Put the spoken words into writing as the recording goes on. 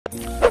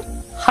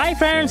Hi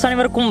friends,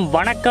 அனைவருக்கும்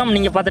வணக்கம்.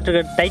 நீங்க பார்த்துட்டு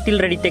இருக்க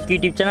title ready tech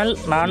YouTube channel.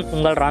 நான்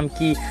உங்கள்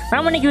ராம்கி.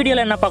 நாம இன்னைக்கு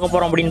வீடியோல என்ன பார்க்க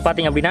போறோம் அப்படின்னு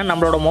பாத்தீங்க அப்படின்னா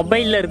நம்மளோட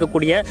மொபைல்ல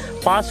இருக்கக்கூடிய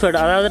பாஸ்வேர்டு,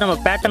 அதாவது நம்ம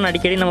பேட்டர்ன்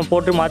அடிக்கடி நம்ம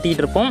போட்டு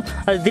மாத்திட்டு இருப்போம்.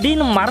 அது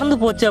திடீர்னு மறந்து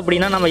போச்சு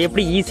அப்படின்னா நம்ம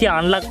எப்படி ஈஸியா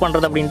அன்லாக்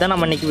பண்றது அப்படின்னு தான்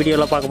நம்ம இன்னைக்கு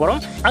வீடியோல பார்க்க போறோம்.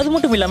 அது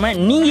மட்டும் இல்லாம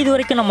நீங்க இது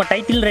வரைக்கும் நம்ம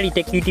டைட்டில் ரெடி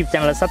டெக் யூடியூப்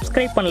சேனலை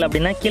சப்ஸ்கிரைப் பண்ணல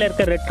அப்படின்னா கீழே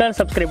இருக்க ரெட் கலர்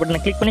சப்ஸ்கிரைப்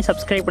பட்டனை கிளிக் பண்ணி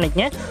சப்ஸ்கிரைப்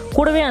பண்ணிக்கங்க.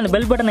 கூடவே அந்த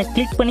பெல் பட்டனை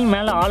கிளிக் பண்ணி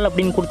மேல ஆல்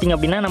அப்படின்னு கொடுத்தீங்க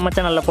அப்படின்னா நம்ம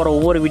சேனல்ல போற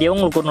ஒவ்வொரு வீடியோ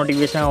உங்களுக்கு ஒரு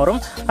நோட்டிஃபிகேஷன்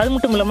வரும். அது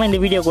மட்டும் இல்லாம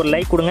இந்த வீடியோக்கு ஒரு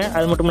லைக் கொடுங்க.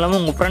 அது மட்டும் இல்லாமல்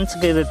உங்கள்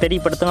ஃப்ரெண்ட்ஸுக்கு இதை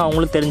தெரியப்படுத்துங்க,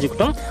 அவங்களும்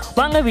தெரிஞ்சுக்கிட்டோம்.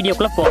 வாங்க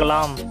வீடியோக்குள்ளே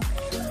போகலாம்.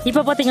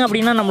 இப்போ பார்த்தீங்க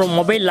அப்படின்னா நம்ம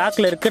மொபைல்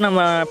லாக்கில் இருக்குது.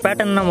 நம்ம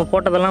பேட்டர்ன் நம்ம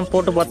போட்டதெல்லாம்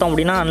போட்டு பார்த்தோம்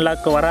அப்படின்னா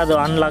அன்லாக் வராது,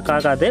 அன்லாக்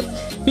ஆகாது.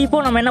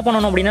 இப்போது நம்ம என்ன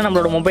பண்ணணும் அப்படின்னா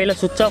நம்மளோட மொபைலை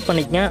சுவிட்ச் ஆஃப்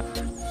பண்ணிக்கங்க.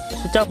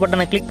 சுவிட்ச் ஆஃப்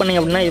பட்டனை கிளிக் பண்ணிங்க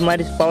அப்படின்னா இது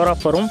மாதிரி பவர்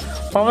ஆஃப் வரும்.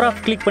 பவர்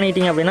ஆஃப் கிளிக்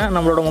பண்ணிட்டீங்க அப்படின்னா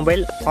நம்மளோட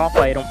மொபைல் ஆஃப்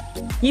ஆயிரும்.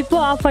 இப்போ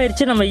ஆஃப்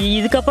ஆயிடுச்சு. நம்ம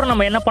இதுக்கப்புறம்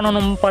நம்ம என்ன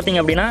பண்ணணும் பார்த்தீங்க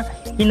அப்படின்னா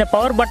இந்த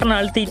பவர் பட்டனை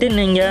அழுத்திட்டு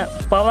நீங்கள்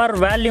பவர்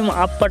வேல்யூம்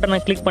அப் பட்டனை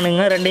கிளிக்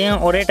பண்ணுங்கள்.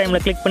 ரெண்டையும் ஒரே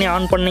டைமில் கிளிக் பண்ணி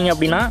ஆன் பண்ணிங்க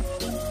அப்படின்னா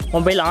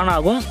மொபைல் ஆன்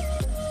ஆகும்.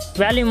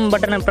 வேல்யூம்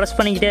பட்டனை ப்ரெஸ்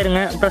பண்ணிக்கிட்டே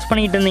இருங்க. ப்ரெஸ்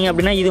பண்ணிக்கிட்டு இருந்தீங்க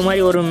அப்படின்னா இது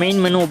மாதிரி ஒரு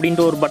மெயின் மெனு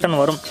அப்படின்ட்டு ஒரு பட்டன்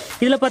வரும்.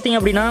 இதில் பார்த்தீங்க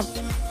அப்படின்னா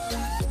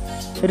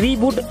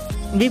ரீபூட்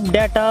விப்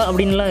டேட்டா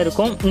அப்படின்லாம்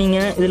இருக்கும்.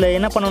 நீங்கள் இதில்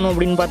என்ன பண்ணணும்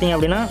அப்படின்னு பார்த்தீங்க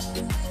அப்படின்னா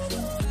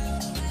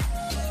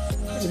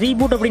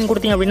ரீபூட் அப்படின்னு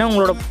கொடுத்தீங்க அப்படின்னா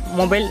உங்களோட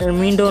மொபைல்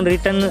மீண்டும்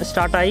ரிட்டர்ன்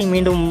ஸ்டார்ட் ஆகி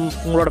மீண்டும்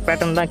உங்களோட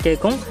பேட்டர்ன் தான்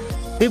கேட்கும்.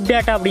 விப்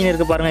டேட்டா அப்படின்னு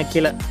இருக்குது பாருங்கள்,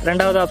 கீழே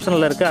ரெண்டாவது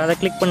ஆப்ஷனில் இருக்குது, அதை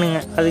கிளிக்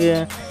பண்ணுங்கள். அதுக்கு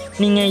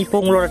நீங்கள் இப்போ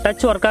உங்களோட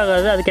டச் ஒர்க்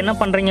ஆகாது. அதுக்கு என்ன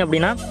பண்ணுறீங்க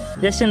அப்படின்னா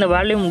ஜஸ்ட் இந்த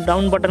வேல்யூம்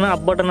டவுன் பட்டனை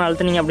அப் பட்டன்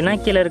அழுத்துனீங்க அப்படின்னா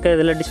கீழே இருக்க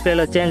இதில்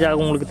டிஸ்பிளேல சேஞ்ச்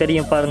ஆகும். உங்களுக்கு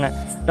தெரியும் பாருங்கள்,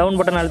 டவுன்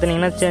பட்டன்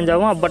அழுத்துனீங்கன்னா சேஞ்ச்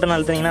ஆகும், அப் பட்டன்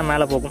அழுத்துனீங்கன்னா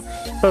மேலே போகும்.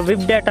 இப்போ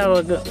விப்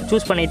டேட்டாவுக்கு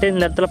சூஸ் பண்ணிவிட்டு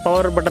இந்த இடத்துல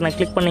பவர் பட்டனை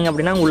கிளிக் பண்ணிங்க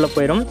அப்படின்னா உள்ளே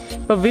போயிடும்.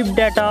 இப்போ விப்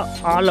டேட்டா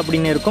ஆல்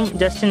அப்படின்னு இருக்கும்.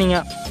 ஜஸ்ட்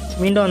நீங்கள்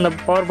மீண்டும் அந்த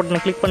பவர் பட்டனை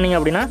கிளிக் பண்ணிங்க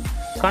அப்படின்னா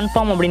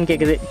கன்ஃபார்ம் அப்படின்னு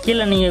கேட்குது.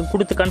 கீழே நீங்கள்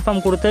கொடுத்து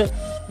கன்ஃபார்ம் கொடுத்து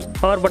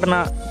பவர் பட்டனை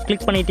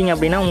கிளிக் பண்ணிட்டீங்க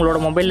அப்படின்னா உங்களோட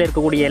மொபைலில்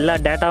இருக்கக்கூடிய எல்லா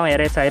டேட்டாவும்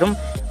எரேஸ் ஆயிரும்.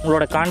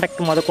 உங்களோட காண்டாக்ட்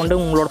முதற்கொண்டு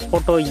உங்களோட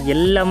ஃபோட்டோ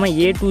எல்லாமே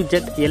A to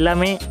Z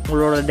எல்லாமே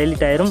உங்களோட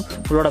டெலீட் ஆயிரும்.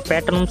 உங்களோட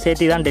பேட்டர்னும்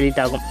சேர்த்து தான்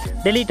டெலீட் ஆகும்,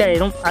 டெலீட்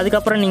ஆயிரும்.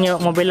 அதுக்கப்புறம்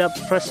நீங்கள் மொபைலை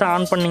ஃப்ரெஷ்ஷாக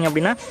ஆன் பண்ணிங்க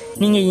அப்படின்னா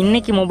நீங்கள்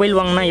இன்றைக்கி மொபைல்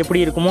வாங்கினா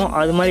எப்படி இருக்குமோ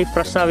அது மாதிரி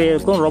ஃப்ரெஷ்ஷாகவே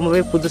இருக்கும்,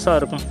 ரொம்பவே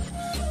புதுசாக இருக்கும்.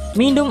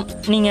 மீண்டும்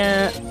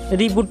நீங்கள்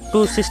ரீபூட்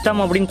டு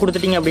சிஸ்டம் அப்படின்னு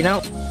கொடுத்துட்டீங்க அப்படின்னா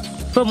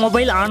இப்போ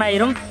மொபைல் ஆன்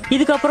ஆயிரும்.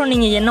 இதுக்கப்புறம்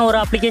நீங்கள் என்ன ஒரு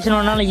அப்ளிகேஷன்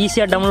வேணாலும்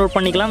ஈஸியாக டவுன்லோட்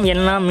பண்ணிக்கலாம்.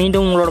 ஏன்னா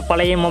மீண்டும் உங்களோட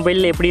பழைய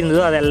மொபைலில் எப்படி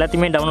இருந்ததோ அதை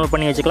எல்லாத்தையுமே டவுன்லோட்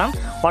பண்ணி வச்சுக்கலாம்.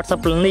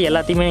 வாட்ஸ்அப்லேருந்து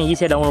எல்லாத்தையுமே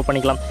ஈஸியாக டவுன்லோட்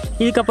பண்ணிக்கலாம்.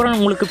 இதுக்கப்புறம்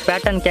உங்களுக்கு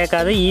பேட்டர்ன்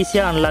கேட்காது,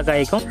 ஈஸியாக அன்லாக்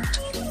ஆகிக்கும்.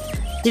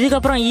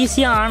 இதுக்கப்புறம்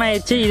ஈஸியாக ஆன்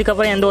ஆயிடுச்சு.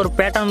 இதுக்கப்புறம் எந்த ஒரு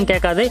பேட்டர்னும்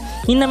கேட்காது.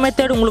 இந்த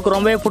மெத்தட் உங்களுக்கு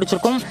ரொம்பவே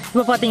பிடிச்சிருக்கும்.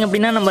 இப்போ பார்த்திங்க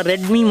அப்படின்னா நம்ம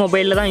ரெட்மி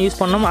மொபைலில் தான் யூஸ்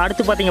பண்ணோம்.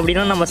 அடுத்து பார்த்திங்க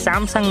அப்படின்னா நம்ம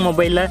சாம்சங்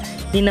மொபைலில்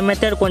இந்த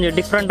மெத்தட் கொஞ்சம்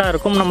டிஃப்ரெண்ட்டாக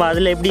இருக்கும். நம்ம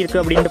அதில் எப்படி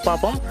இருக்குது அப்படின்ட்டு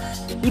பார்ப்போம்.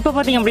 இப்போ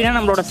பார்த்திங்க அப்படின்னா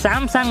நம்மளோட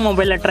சாம்சங்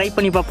மொபைலில் ட்ரை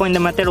பண்ணி பார்ப்போம் இந்த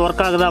மெத்தட்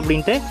ஒர்க் ஆகுதா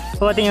அப்படின்ட்டு.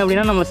 இப்போ பார்த்திங்க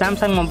அப்படின்னா நம்ம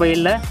சாம்சங்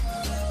மொபைலில்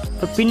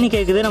இப்போ பின்னு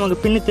கேட்குது. நமக்கு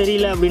பின்னு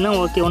தெரியல அப்படின்னா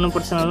ஓகே, ஒன்றும்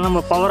பிரச்சனை இல்லை,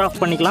 நம்ம பவர்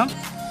ஆஃப் பண்ணிக்கலாம்.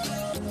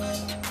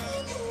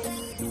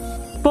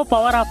 இப்போ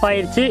பவர் ஆஃப்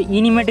ஆயிடுச்சு.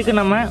 இனிமேட்டுக்கு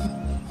நம்ம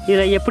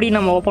இதில் எப்படி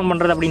நம்ம ஓப்பன்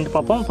பண்ணுறது அப்படின்ட்டு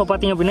பார்ப்போம். இப்போ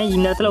பார்த்திங்க அப்படின்னா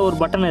இந்த இடத்துல ஒரு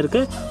பட்டன்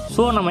இருக்குது.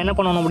 ஸோ நம்ம என்ன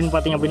பண்ணணும் அப்படின்னு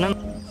பார்த்திங்க அப்படின்னா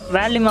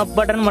வேல்யூம் அப்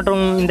பட்டன்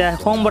மற்றும் இந்த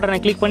ஹோம் பட்டனை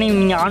கிளிக் பண்ணி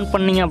நீங்கள் ஆன்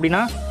பண்ணிங்க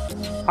அப்படின்னா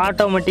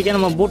ஆட்டோமேட்டிக்காக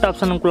நம்ம பூட்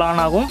ஆப்ஷனுக்குள்ளே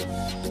ஆன் ஆகும்.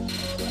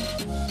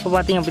 இப்போ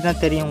பார்த்திங்க அப்படின்னா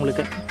தெரியும்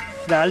உங்களுக்கு.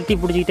 இதை அழுத்தி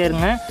பிடிச்சிக்கிட்டே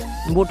இருங்க,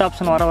 பூட்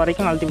ஆப்ஷன் வர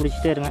வரைக்கும் அழுத்தி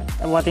பிடிச்சிட்டே இருங்க.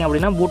 பார்த்திங்க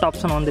அப்படின்னா பூட்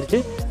ஆப்ஷன் வந்துருச்சு.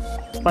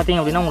 பார்த்திங்க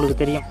அப்படின்னா உங்களுக்கு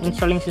தெரியும்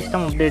இன்ஸ்டாலிங்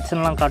சிஸ்டம்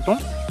அப்டேட்ஸ்லாம்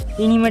காட்டும்.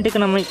 இனிமேட்டுக்கு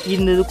நம்ம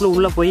இந்த இதுக்குள்ளே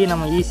உள்ளே போய்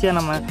நம்ம ஈஸியாக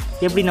நம்ம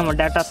எப்படி நம்ம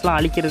டேட்டாஸ்லாம்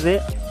அழிக்கிறது,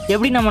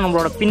 எப்படி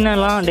நம்மளோட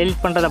பின்னெல்லாம்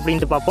டெலிட் பண்ணுறது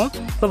அப்படின்ட்டு பார்ப்போம்.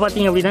 இப்போ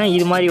பார்த்திங்க அப்படின்னா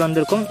இது மாதிரி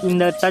வந்திருக்கும்.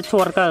 இந்த டச்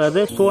ஒர்க்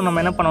ஆகாது. ஸோ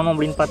நம்ம என்ன பண்ணணும்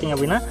அப்படின்னு பார்த்திங்க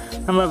அப்படின்னா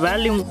நம்ம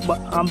வேல்யூம்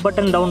அப்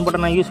பட்டன் டவுன்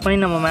பட்டனை யூஸ் பண்ணி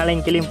நம்ம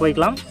மேலேயும் கீழேயும்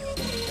போய்க்கலாம்.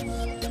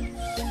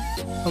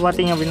 இப்போ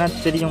பார்த்திங்க அப்படின்னா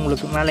தெரியும்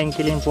உங்களுக்கு மேலேயும்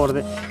கீழேயும்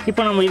போகிறது.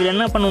 இப்போ நம்ம இதில்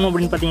என்ன பண்ணணும்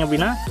அப்படின்னு பார்த்திங்க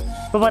அப்படின்னா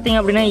இப்போ பார்த்திங்க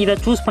அப்படின்னா இதை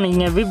சூஸ்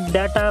பண்ணிக்கிங்க. விப்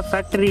டேட்டா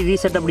ஃபேக்ட்ரி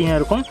ரீசெட் அப்படின்னு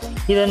இருக்கும்.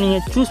 இதை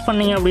நீங்கள் சூஸ்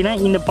பண்ணிங்க அப்படின்னா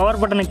இந்த பவர்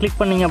பட்டனை கிளிக்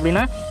பண்ணிங்க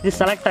அப்படின்னா இது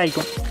செலக்ட்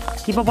ஆகிக்கும்.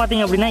 இப்போ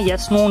பார்த்திங்க அப்படின்னா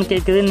எஸ் நோன்னு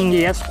கேட்குது.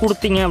 நீங்கள் எஸ்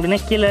கொடுத்தீங்க அப்படின்னா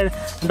கீழே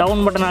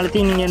டவுன் பட்டன்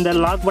அழுத்தி நீங்கள் இந்த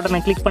லாக் பட்டனை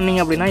கிளிக்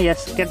பண்ணிங்க அப்படின்னா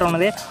எஸ்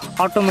கேட்டோன்னதே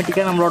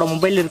ஆட்டோமேட்டிக்காக நம்மளோட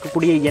மொபைலில்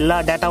இருக்கக்கூடிய எல்லா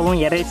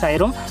டேட்டாவும் எரேஸ்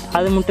ஆயிரும்.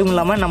 அது மட்டும்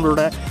இல்லாமல்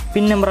நம்மளோட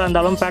பின் நம்பராக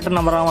இருந்தாலும் பேட்டர்ன்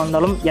நம்பராக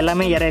இருந்தாலும்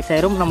எல்லாமே எரேஸ்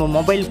ஆயிரும். நம்ம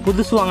மொபைல்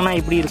புதுசு வாங்கினா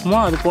எப்படி இருக்குமோ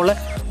அது போல்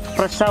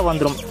ஃப்ரெஷ்ஷாக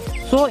வந்துடும்.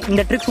 ஸோ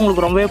இந்த ட்ரிக்ஸ்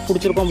உங்களுக்கு ரொம்பவே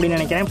பிடிச்சிருக்கும் அப்படின்னு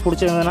நினைக்கிறேன்.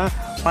 பிடிச்சிருந்ததுன்னா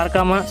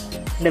மறக்காமல்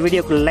இந்த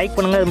வீடியோக்கு லைக்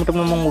பண்ணுங்கள். அது மட்டும்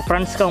இல்லாமல் உங்கள்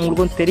ஃப்ரெண்ட்ஸ்க்கு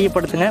அவங்களுக்கும்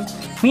தெரியப்படுத்துங்க.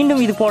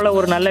 மீண்டும் இது போல்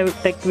ஒரு நல்ல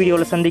டெக்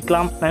வீடியோவில்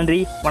சந்திக்கலாம். நன்றி,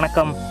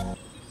 வணக்கம்.